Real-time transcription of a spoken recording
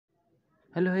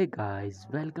Hello, hey guys,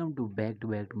 welcome to back to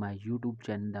my YouTube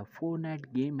channel. The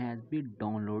Fortnite game has been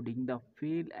downloading the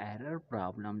fail error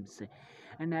problems.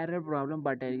 An error problem,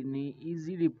 but any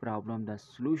easily problem. The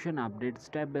solution update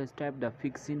step by step. The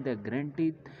fixing the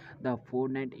granted. The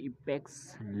Fortnite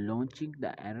Apex launching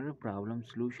the error problem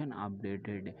solution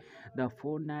updated. The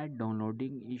Fortnite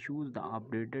downloading issues the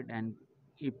updated and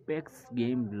Apex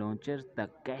game launchers the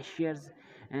cashiers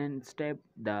and step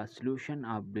the solution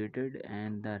updated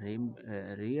and the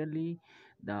really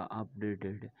the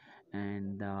updated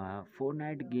and the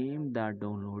Fortnite game the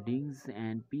downloadings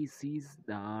and PCs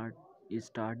the are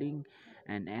starting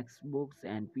and Xbox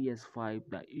and PS5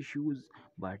 the issues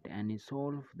but any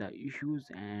solve the issues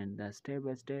and the step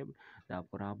by step the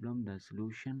problem the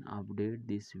solution update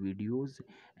these videos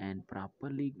and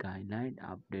properly guideline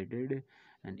updated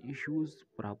and issues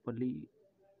properly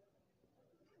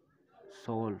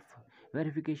solve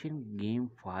verification game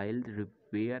file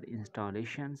repair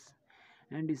installations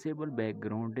and disable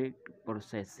backgrounded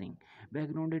processing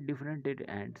backgrounded different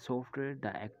and software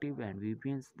the active and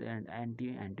VPNs and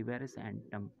antivirus and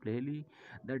temporarily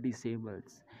the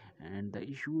disables and the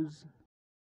issues